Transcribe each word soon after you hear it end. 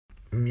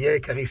Miei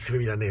carissimi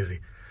milanesi,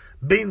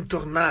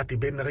 bentornati,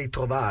 ben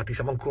ritrovati,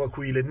 siamo ancora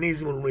qui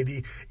l'ennesimo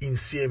lunedì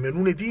insieme,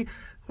 lunedì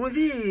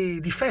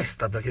di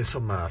festa, perché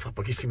insomma fra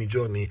pochissimi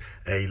giorni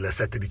è il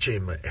 7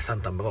 dicembre, è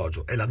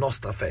Sant'Ambrogio, è la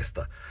nostra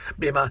festa.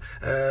 Beh, ma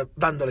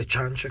bando alle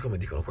ciance, come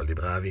dicono quelli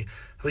bravi,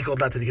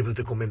 ricordatevi che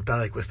potete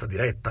commentare questa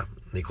diretta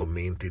nei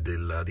commenti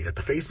della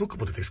diretta Facebook,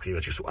 potete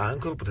iscriverci su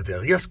Anchor, potete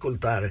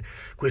riascoltare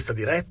questa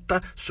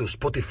diretta su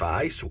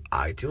Spotify, su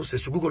iTunes e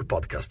su Google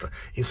Podcast,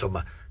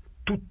 insomma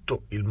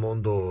tutto il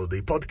mondo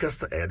dei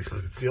podcast è a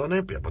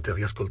disposizione per poter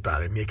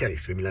riascoltare Miei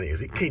carissimi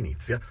milanesi, che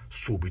inizia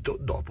subito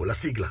dopo la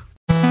sigla.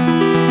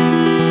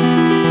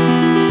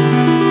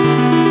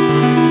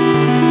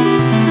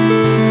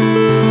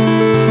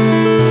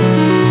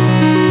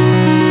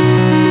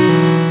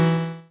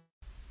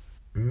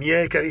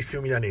 Miei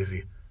carissimi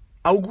milanesi,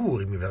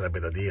 auguri mi verrebbe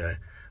da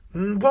dire.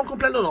 Buon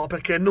compleanno no,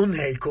 perché non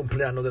è il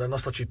compleanno della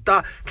nostra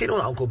città, che non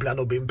ha un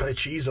compleanno ben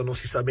preciso, non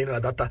si sa bene la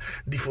data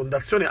di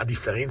fondazione, a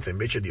differenza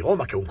invece di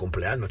Roma, che un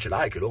compleanno ce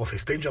l'ha e che loro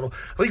festeggiano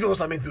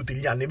rigorosamente tutti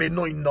gli anni. Beh,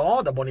 noi no,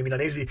 da buoni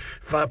milanesi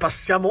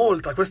passiamo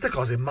oltre a queste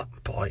cose, ma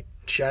poi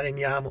ci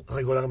areniamo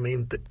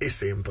regolarmente e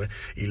sempre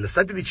il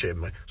 7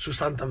 dicembre su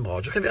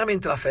Sant'Ambrogio, che è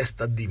veramente la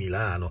festa di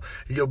Milano,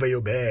 gli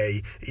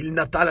obei, il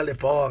Natale alle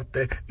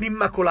porte,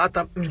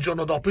 l'Immacolata il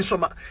giorno dopo,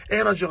 insomma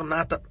è una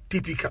giornata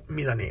tipica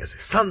milanese.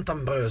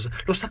 Sant'Ambrogio,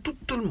 lo sa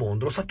tutto il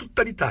mondo, lo sa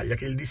tutta l'Italia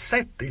che il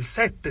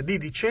 7 di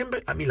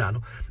dicembre a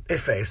Milano è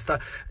festa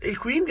e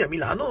quindi a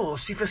Milano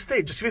si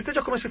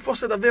festeggia come se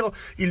fosse davvero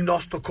il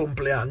nostro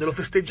compleanno, lo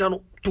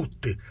festeggiano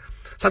tutti.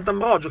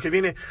 Sant'Ambrogio che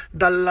viene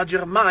dalla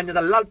Germania,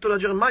 dall'alto della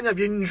Germania,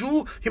 viene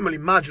giù, io me lo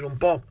immagino un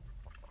po'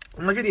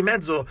 una via di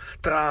mezzo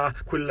tra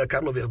quel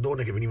Carlo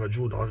Verdone che veniva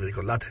giù, no, vi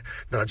ricordate,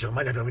 dalla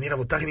Germania per venire a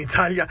votare in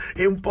Italia,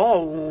 e un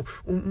po',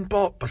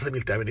 passatemi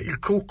il termine, il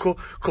cucco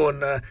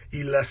con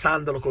il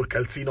sandalo col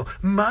calzino,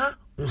 ma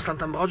un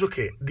Sant'Ambrogio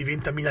che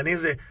diventa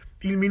milanese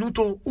il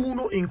minuto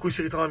 1 in cui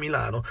si ritrova a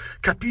Milano,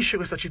 capisce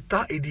questa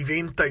città e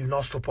diventa il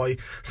nostro poi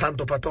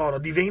santo patrono,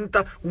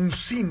 diventa un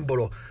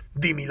simbolo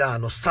di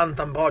Milano,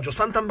 Sant'Ambrogio,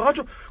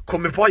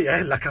 come poi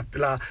è la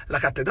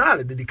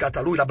cattedrale dedicata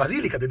a lui, la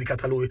basilica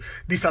dedicata a lui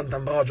di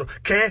Sant'Ambrogio,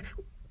 che è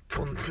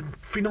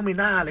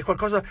fenomenale,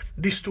 qualcosa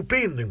di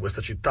stupendo in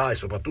questa città, e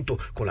soprattutto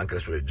con anche le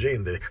sue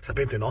leggende,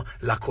 sapete, no?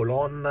 La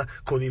colonna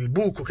con il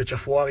buco che c'è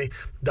fuori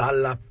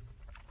dalla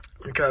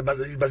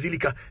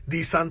basilica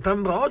di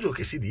Sant'Ambrogio,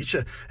 che si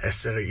dice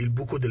essere il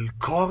buco del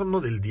corno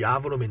del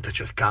diavolo mentre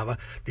cercava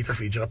di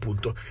trafiggere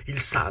appunto il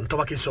santo,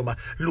 ma che insomma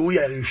lui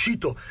è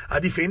riuscito a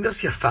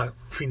difendersi e a far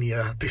finire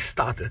a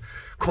testate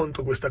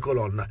contro questa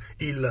colonna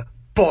il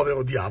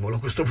povero diavolo. A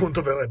questo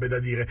punto verrebbe da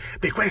dire,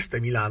 beh, questa è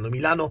Milano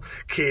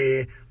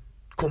che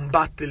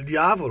combatte il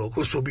diavolo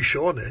col suo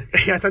biscione,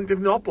 e a tanti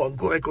anni dopo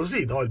ancora è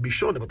così, no? Il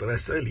biscione potrebbe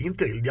essere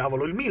l'Inter, il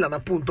diavolo il Milan,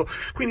 appunto.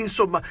 Quindi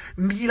insomma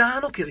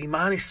Milano che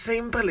rimane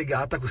sempre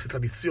legata a queste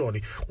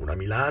tradizioni, una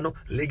Milano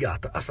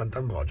legata a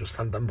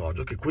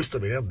Sant'Ambrogio che questo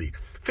venerdì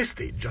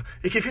festeggia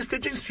e che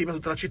festeggia insieme a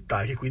tutta la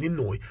città, e che quindi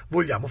noi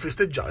vogliamo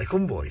festeggiare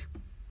con voi.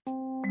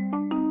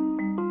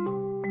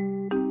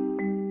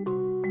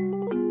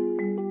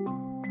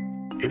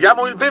 E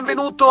diamo il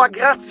benvenuto a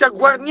Grazia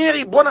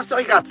Guarnieri.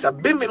 Buonasera Grazia,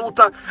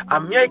 benvenuta a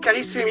Miei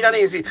carissimi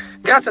milanesi.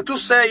 Grazia, tu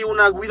sei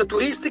una guida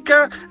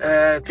turistica,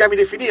 ti ami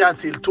definire,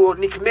 anzi il tuo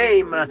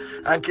nickname,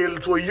 anche il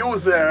tuo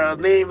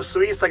username su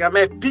Instagram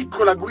è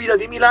Piccola Guida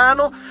di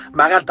Milano,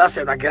 ma in realtà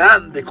sei una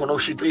grande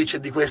conoscitrice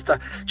di questa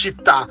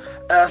città.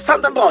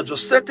 Sant'Ambrogio,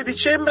 7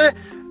 dicembre,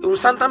 un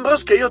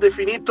Sant'Ambrogio che io ho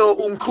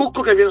definito un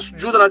cucco che viene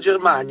giù dalla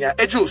Germania,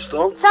 è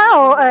giusto?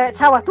 Ciao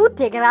a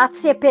tutti e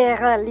grazie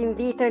per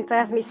l'invito in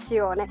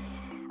trasmissione.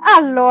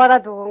 Allora,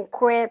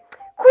 dunque,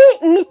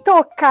 qui mi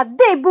tocca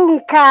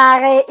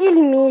debunkare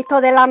il mito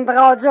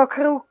dell'Ambrogio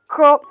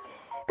Crucco.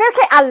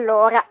 Perché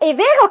allora, è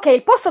vero che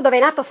il posto dove è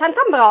nato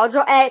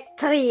Sant'Ambrogio è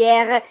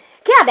Trier,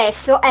 che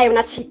adesso è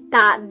una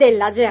città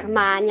della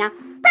Germania.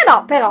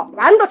 Però,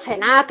 quando c'è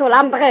nato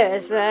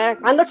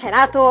quando c'è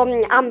nato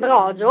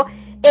Ambrogio,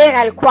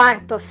 era il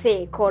IV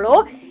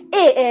secolo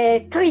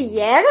e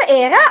Trier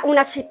era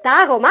una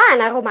città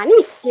romana,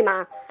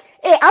 romanissima,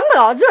 e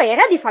Ambrogio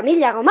era di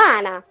famiglia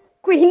romana.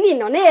 Quindi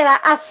non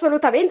era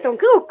assolutamente un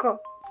crucco.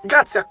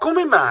 Grazia,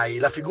 come mai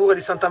la figura di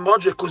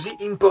Sant'Ambrogio è così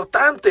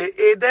importante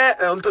ed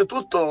è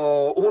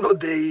oltretutto uno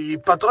dei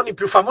patroni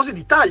più famosi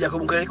d'Italia,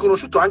 comunque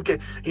riconosciuto anche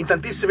in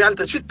tantissime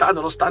altre città,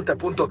 nonostante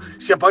appunto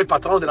sia poi il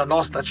patrono della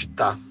nostra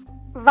città?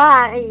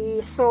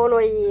 Vari sono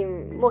i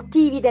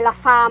motivi della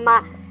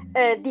fama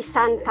di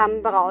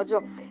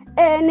Sant'Ambrogio.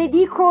 Ne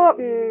dico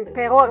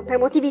per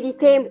motivi di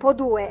tempo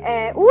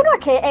due. Uno è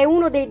che è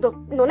uno dei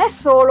non è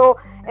solo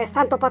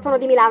santo patrono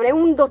di Milano, è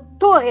un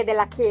dottore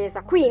della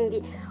Chiesa,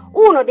 quindi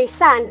uno dei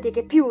santi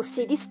che più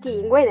si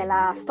distingue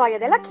nella storia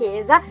della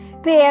Chiesa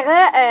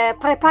per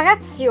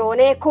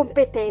preparazione e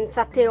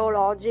competenza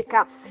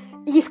teologica.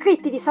 Gli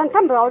scritti di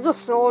Sant'Ambrogio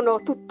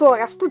sono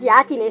tuttora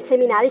studiati nei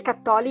seminari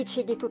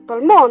cattolici di tutto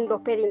il mondo,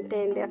 per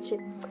intenderci.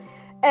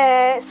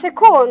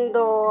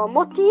 Secondo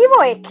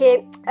motivo è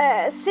che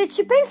se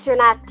ci pensi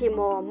un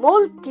attimo,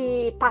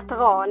 molti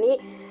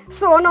patroni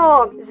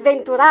sono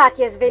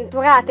sventurati e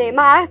sventurate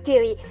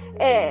martiri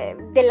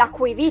della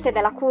cui vita e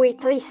della cui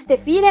triste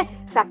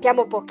fine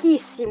sappiamo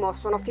pochissimo,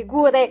 sono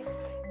figure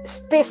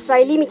spesso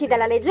ai limiti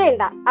della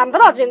leggenda.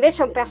 Ambrogio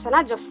invece è un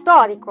personaggio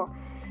storico,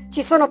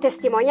 ci sono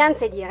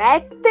testimonianze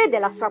dirette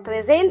della sua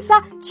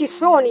presenza, ci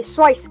sono i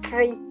suoi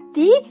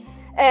scritti.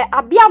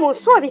 Abbiamo un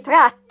suo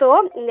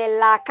ritratto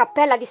nella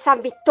cappella di San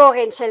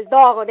Vittore in Ciel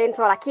d'Oro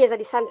dentro la chiesa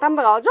di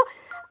Sant'Ambrogio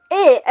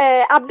e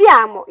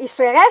abbiamo i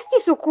suoi resti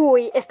su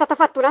cui è stata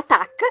fatta un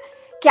attacco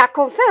che ha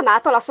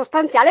confermato la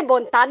sostanziale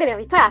bontà del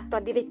ritratto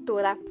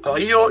addirittura. Allora,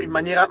 io in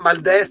maniera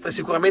maldestra e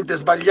sicuramente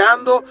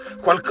sbagliando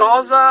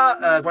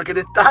qualcosa, qualche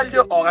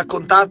dettaglio, ho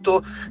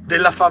raccontato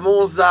della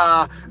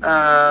famosa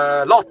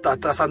lotta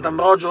tra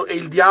Sant'Ambrogio e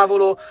il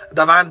diavolo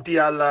davanti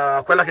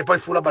a quella che poi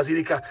fu la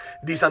basilica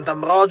di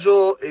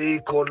Sant'Ambrogio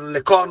e con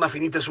le corna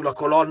finite sulla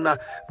colonna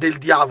del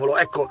diavolo.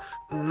 Ecco,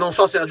 non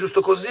so se era giusto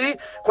così,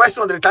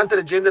 questa è una delle tante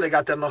leggende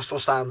legate al nostro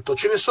santo.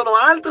 Ce ne sono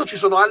altre o ci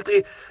sono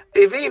altri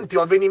eventi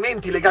o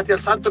avvenimenti legati al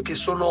santo che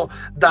sono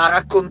da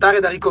raccontare,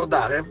 da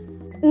ricordare?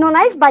 Non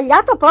hai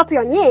sbagliato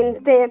proprio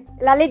niente,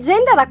 la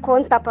leggenda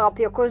racconta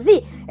proprio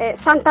così.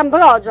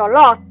 Sant'Ambrogio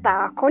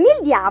lotta con il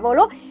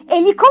diavolo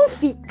e gli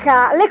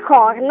conficca le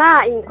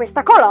corna in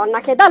questa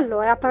colonna che da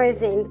allora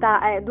presenta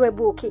due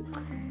buchi.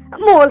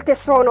 Molte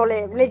sono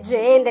le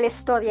leggende, le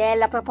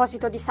storielle a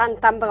proposito di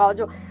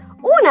Sant'Ambrogio.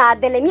 Una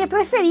delle mie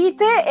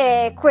preferite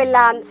è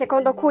quella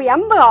secondo cui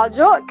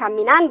Ambrogio,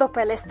 camminando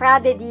per le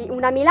strade di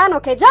una Milano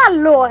che già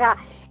allora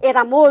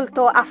era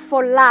molto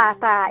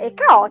affollata e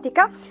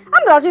caotica,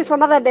 Ambrogio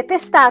insomma avrebbe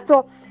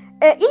pestato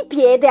il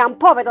piede a un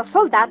povero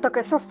soldato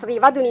che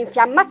soffriva di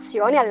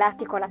un'infiammazione alle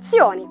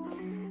articolazioni.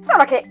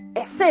 Solo che,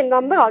 essendo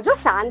Ambrogio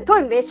santo,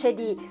 invece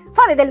di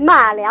fare del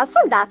male al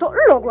soldato,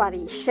 lo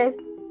guarisce.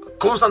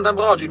 Con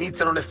Sant'Ambrogio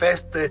iniziano le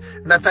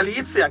feste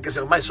natalizie, anche se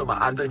ormai insomma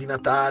alberi di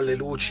Natale,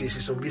 luci si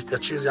sono visti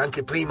accesi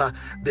anche prima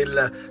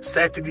del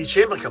 7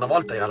 dicembre, che una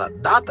volta era la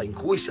data in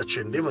cui si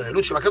accendevano le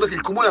luci, ma credo che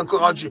il comune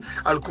ancora oggi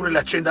alcune le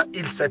accenda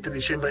il 7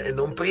 dicembre e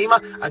non prima,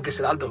 anche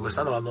se l'albero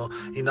quest'anno l'hanno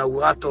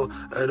inaugurato,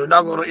 lo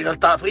inaugurano in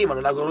realtà prima, lo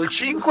inaugurano il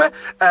 5.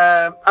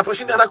 A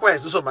prescindere da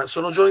questo, insomma,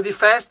 sono giorni di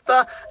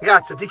festa.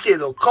 Grazia, ti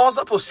chiedo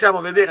cosa possiamo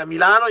vedere a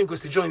Milano in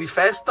questi giorni di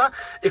festa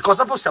e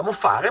cosa possiamo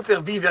fare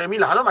per vivere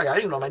Milano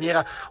magari in una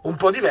maniera un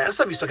po'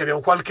 diversa, visto che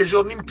abbiamo qualche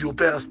giorno in più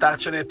per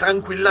starcene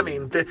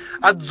tranquillamente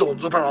a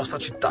zonzo per la nostra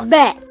città.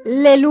 Beh,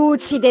 le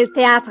luci del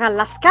Teatro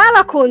alla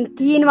Scala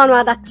continuano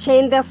ad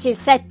accendersi il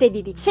 7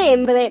 di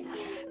dicembre,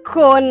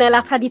 con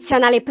la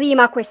tradizionale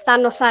prima,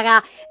 quest'anno sarà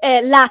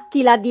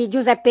l'Attila di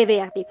Giuseppe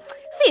Verdi.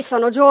 Sì,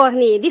 sono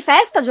giorni di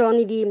festa,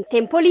 giorni di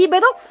tempo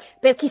libero.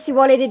 Per chi si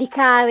vuole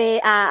dedicare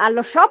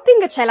allo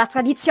shopping c'è la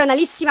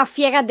tradizionalissima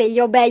fiera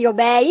degli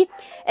Obei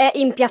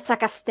in Piazza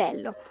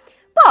Castello.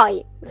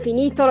 Poi,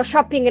 finito lo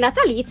shopping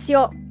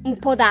natalizio, un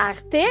po'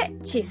 d'arte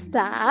ci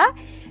sta.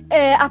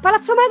 A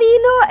Palazzo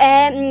Marino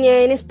è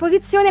in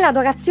esposizione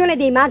l'Adorazione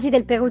dei Magi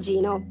del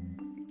Perugino.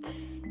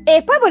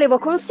 E poi volevo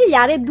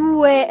consigliare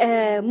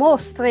due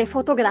mostre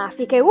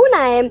fotografiche.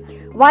 Una è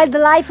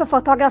Wildlife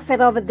Photographer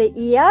of the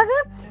Year,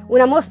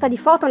 una mostra di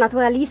foto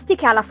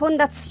naturalistiche alla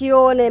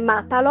Fondazione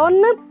Matalon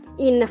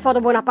in Foro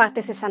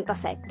Bonaparte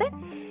 67.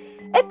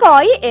 E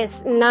poi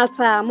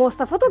un'altra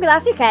mostra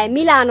fotografica è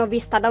Milano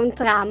vista da un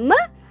tram.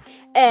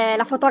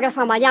 La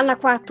fotografa Marianna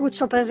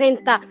Quartuccio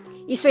presenta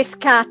i suoi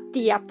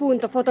scatti,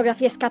 appunto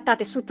fotografie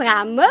scattate su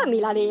tram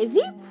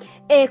milanesi,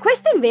 e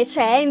questa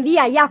invece è in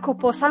via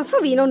Jacopo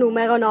Sansovino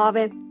numero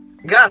 9.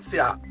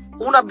 Grazie.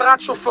 Un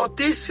abbraccio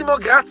fortissimo,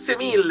 grazie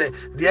mille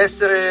di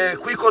essere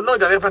qui con noi,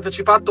 di aver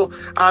partecipato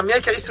a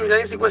Miei Carissimi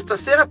Milanesi questa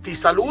sera. Ti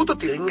saluto,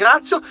 ti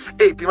ringrazio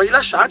e prima di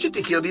lasciarci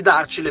ti chiedo di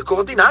darci le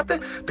coordinate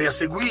per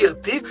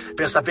seguirti,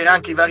 per sapere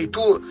anche i vari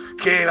tour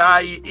che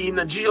hai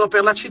in giro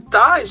per la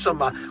città,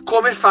 insomma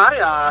come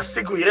fare a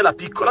seguire la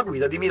piccola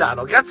guida di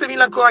Milano. Grazie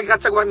mille ancora,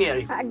 grazie a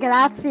Guarnieri.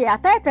 Grazie a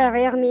te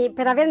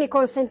per avermi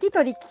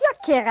consentito di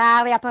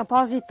chiacchierare a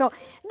proposito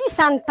di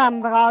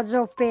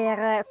Sant'Ambrogio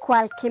per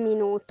qualche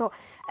minuto.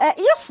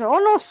 Io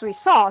sono sui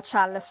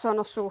social,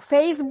 sono su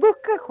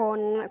Facebook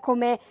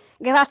come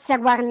Grazia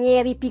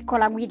Guarnieri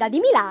Piccola Guida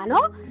di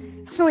Milano,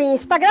 su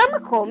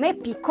Instagram come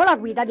Piccola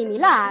Guida di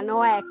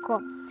Milano, ecco.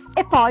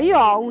 E poi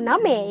ho una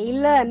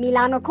mail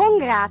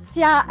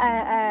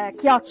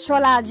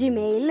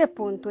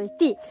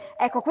milanocongrazia@gmail.it.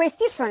 Ecco,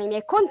 questi sono i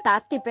miei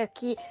contatti per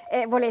chi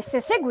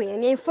volesse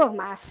seguirmi e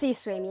informarsi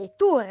sui miei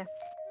tour.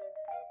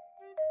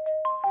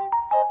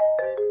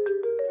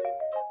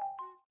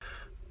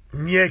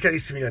 Miei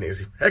carissimi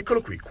milanesi,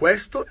 eccolo qui,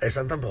 questo è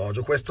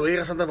Sant'Ambrogio, questo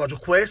era Sant'Ambrogio,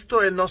 questo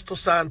è il nostro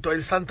santo, è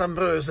il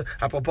Sant'Ambrose.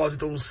 A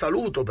proposito, un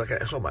saluto, perché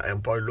insomma è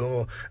un po' il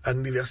loro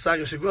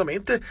anniversario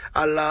sicuramente,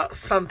 alla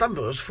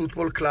Sant'Ambrose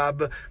Football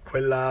Club,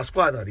 quella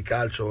squadra di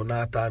calcio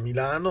nata a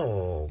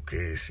Milano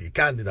che si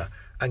candida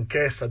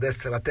anch'essa ad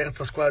essere la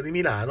terza squadra di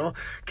Milano,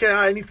 che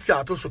ha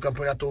iniziato il suo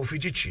campionato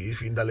FIGC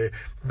fin dalle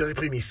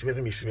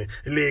primissime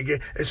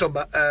leghe.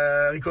 Insomma,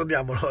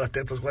 ricordiamolo, la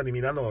terza squadra di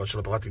Milano ce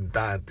l'ho provato in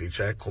tanti,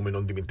 c'è, come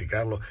non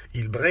dimenticarlo,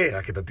 il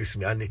Brera, che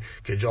tantissimi anni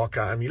che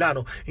gioca a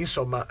Milano.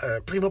 Insomma,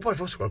 prima o poi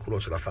forse qualcuno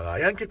ce la farà,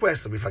 e anche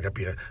questo vi fa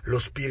capire lo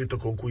spirito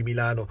con cui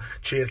Milano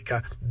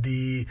cerca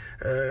di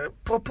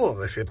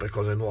proporre sempre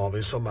cose nuove.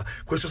 Insomma,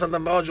 questo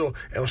Sant'Ambrogio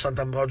è un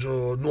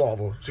Sant'Ambrogio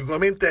nuovo,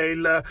 sicuramente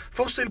è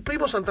forse il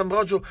primo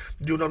Sant'Ambrogio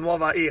di una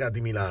nuova era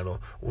di Milano,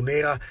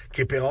 un'era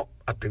che però,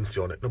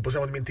 attenzione, non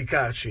possiamo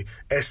dimenticarci,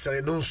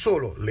 essere non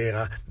solo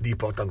l'era di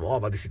Porta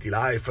Nuova, di City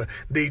Life,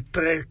 dei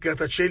 3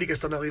 grattacieli che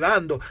stanno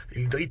arrivando,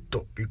 il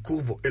dritto, il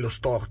curvo e lo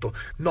storto.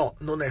 No,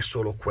 non è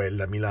solo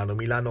quella Milano.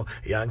 Milano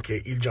è anche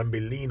il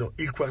Giambellino,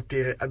 il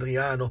quartiere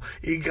Adriano,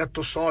 il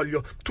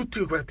Grattosoglio, tutti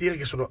i quartieri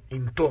che sono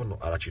intorno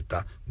alla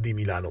città di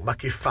Milano, ma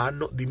che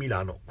fanno di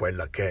Milano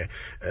quella che è.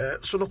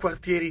 Sono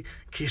quartieri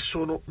che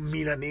sono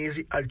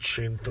milanesi al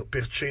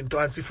 100%,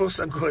 anzi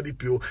forse ancora di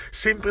più.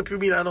 Sempre più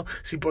Milano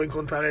si può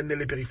incontrare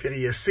nelle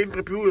periferie,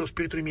 sempre più lo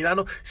spirito di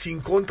Milano si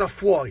incontra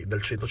fuori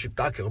dal centro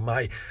città, che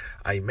ormai,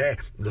 ahimè,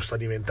 lo sta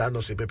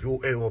diventando sempre più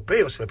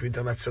europeo, sempre più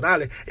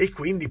internazionale, e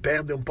quindi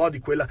perde un po' di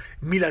quella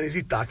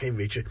milanesità che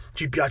invece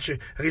ci piace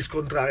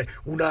riscontrare.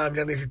 Una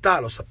milanesità,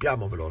 lo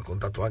sappiamo, ve l'ho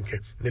raccontato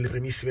anche nelle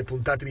primissime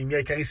puntate di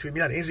Miei Carissimi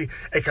Milanesi,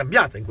 è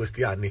cambiata in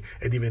questi anni,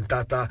 è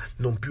diventata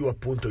non più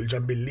appunto il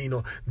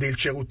Giambellino del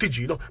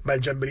Ceruttigino, ma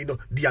il Giambellino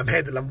di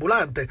Ahmed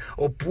l'ambulante,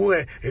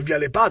 oppure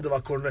Viale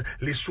Padova con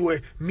le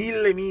sue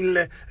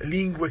mille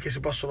lingue che si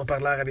possono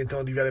parlare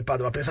all'interno di Viale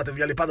Padova. Pensate,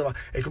 Viale Padova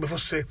è come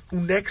fosse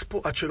un Expo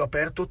a cielo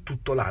aperto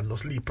tutto l'anno,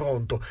 lì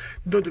pronto.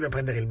 Noi dobbiamo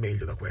prendere il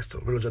meglio da questo,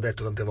 ve l'ho già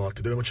detto tante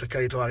volte, dobbiamo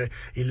cercare di trovare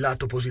il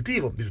lato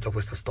positivo di tutta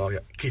questa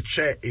storia che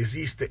c'è,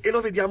 esiste, e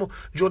lo vediamo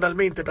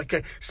giornalmente,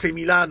 perché se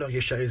Milano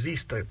riesce a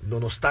resistere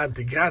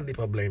nonostante i grandi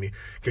problemi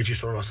che ci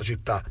sono nella nostra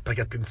città,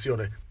 perché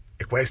attenzione,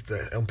 e questo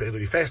è un periodo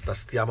di festa,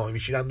 stiamo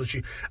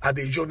avvicinandoci a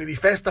dei giorni di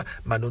festa,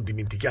 ma non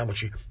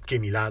dimentichiamoci che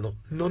Milano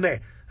non è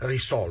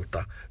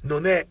risolta,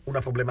 non è una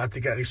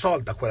problematica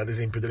risolta quella ad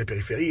esempio delle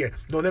periferie,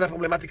 non è una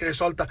problematica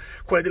risolta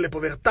quella delle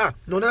povertà,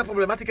 non è una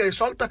problematica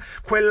risolta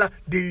quella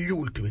degli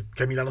ultimi,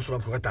 che a Milano sono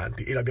ancora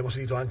tanti, e l'abbiamo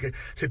sentito anche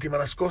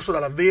settimana scorsa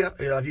dalla vera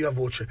e dalla viva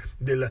voce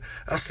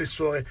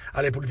dell'assessore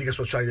alle politiche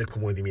sociali del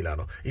Comune di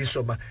Milano.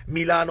 Insomma,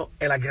 Milano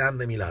è la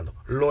grande Milano,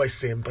 lo è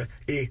sempre,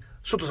 e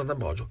sotto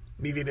Sant'Ambrogio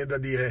mi viene da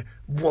dire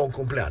buon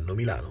compleanno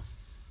Milano.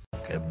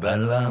 Che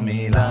bella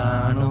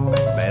Milano,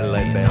 bella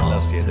e bella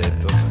si è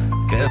detto.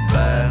 che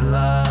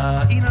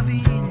bella i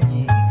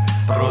navigli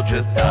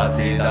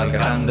progettati dal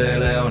grande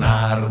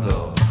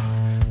Leonardo.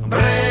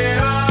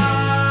 Brera,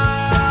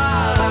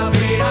 la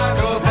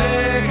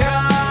pinacoteca,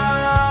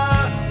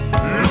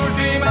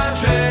 l'ultima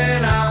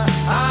cena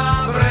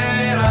a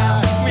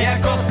Brera mi è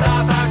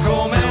costata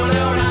come un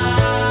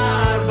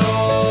Leonardo.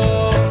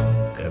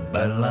 Che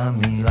bella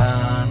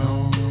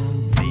Milano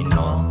di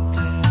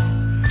notte,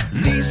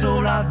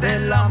 l'isola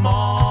della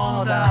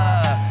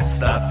moda,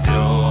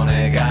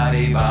 stazione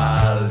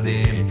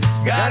Garibaldi.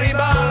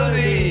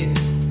 Garibaldi,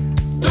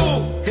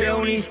 tu che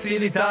unisti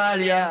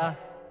l'Italia,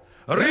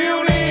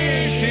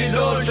 riunisci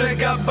Dolce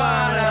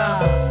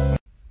Gabbana.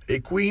 E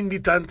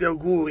quindi tanti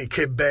auguri,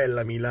 che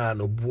bella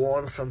Milano,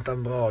 buon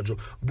Sant'Ambrogio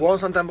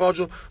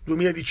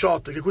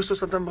 2018, e che questo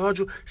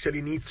Sant'Ambrogio sia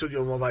l'inizio di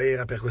una nuova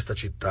era per questa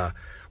città,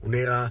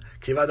 un'era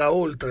che vada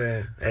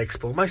oltre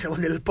Expo. Ormai siamo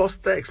nel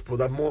post-Expo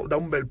da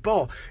un bel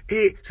po',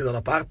 e se da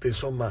una parte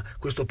insomma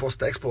questo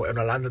post-Expo è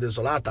una landa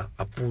desolata,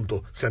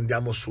 appunto se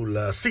andiamo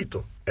sul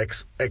sito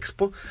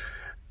Expo,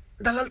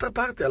 dall'altra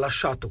parte ha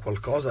lasciato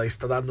qualcosa e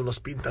sta dando una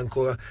spinta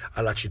ancora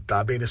alla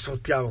città. Bene,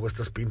 sfruttiamo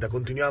questa spinta,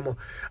 continuiamo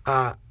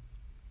a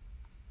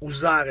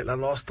usare la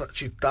nostra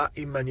città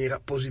in maniera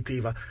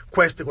positiva.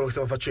 Questo è quello che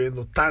stiamo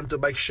facendo: tanto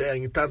bike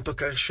sharing, tanto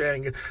car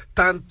sharing,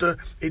 tanto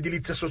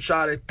edilizia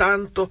sociale,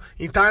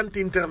 tanti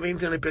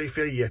interventi nelle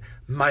periferie,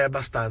 mai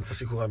abbastanza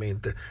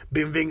sicuramente.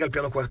 Ben venga il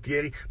piano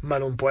quartieri, ma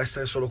non può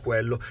essere solo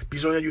quello.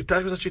 Bisogna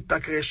aiutare questa città a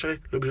crescere,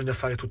 lo bisogna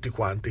fare tutti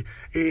quanti,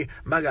 e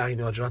magari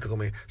in una giornata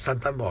come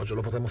Sant'Ambrogio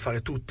lo potremo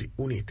fare tutti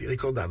uniti,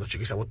 ricordandoci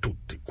che siamo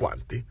tutti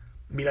quanti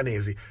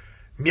milanesi.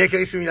 Miei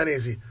carissimi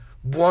milanesi,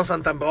 buon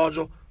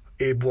Sant'Ambrogio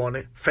e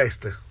buone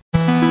feste.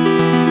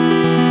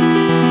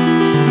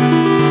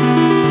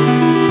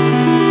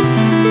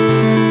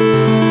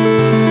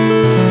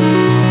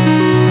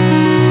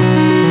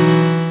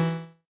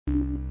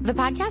 The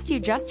podcast you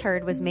just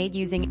heard was made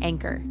using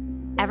Anchor.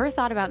 Ever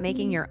thought about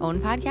making your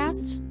own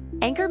podcast?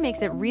 Anchor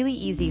makes it really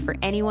easy for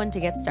anyone to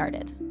get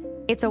started.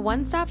 It's a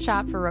one-stop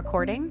shop for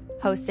recording,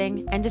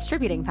 hosting, and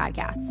distributing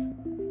podcasts.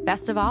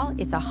 Best of all,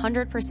 it's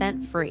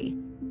 100% free.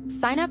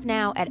 Sign up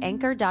now at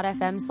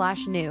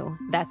anchor.fm/new.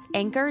 That's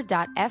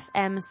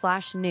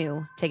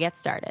anchor.fm/new to get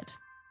started.